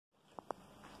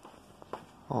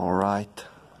Alright,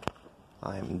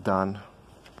 I'm done.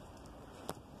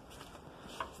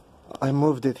 I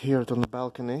moved it here to the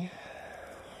balcony.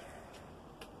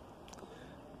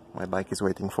 My bike is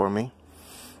waiting for me.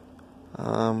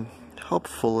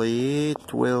 Hopefully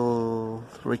it will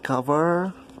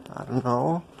recover. I don't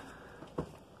know.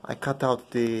 I cut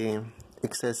out the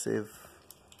excessive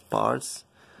parts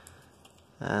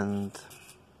and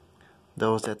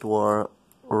those that were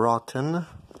rotten.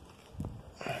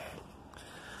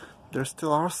 There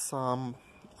still are some.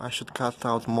 I should cut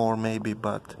out more maybe,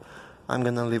 but I'm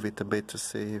gonna leave it a bit to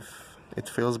see if it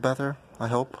feels better, I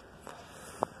hope.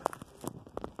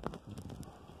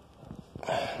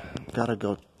 Gotta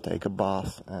go take a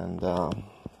bath and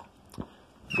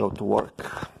go to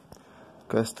work.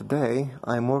 Because today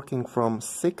I'm working from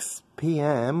 6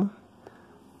 p.m.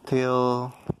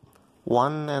 till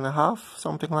 1:30,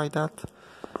 something like that.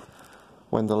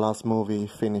 When the last movie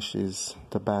finishes,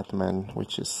 The Batman,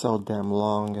 which is so damn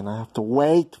long and I have to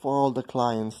wait for all the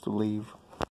clients to leave.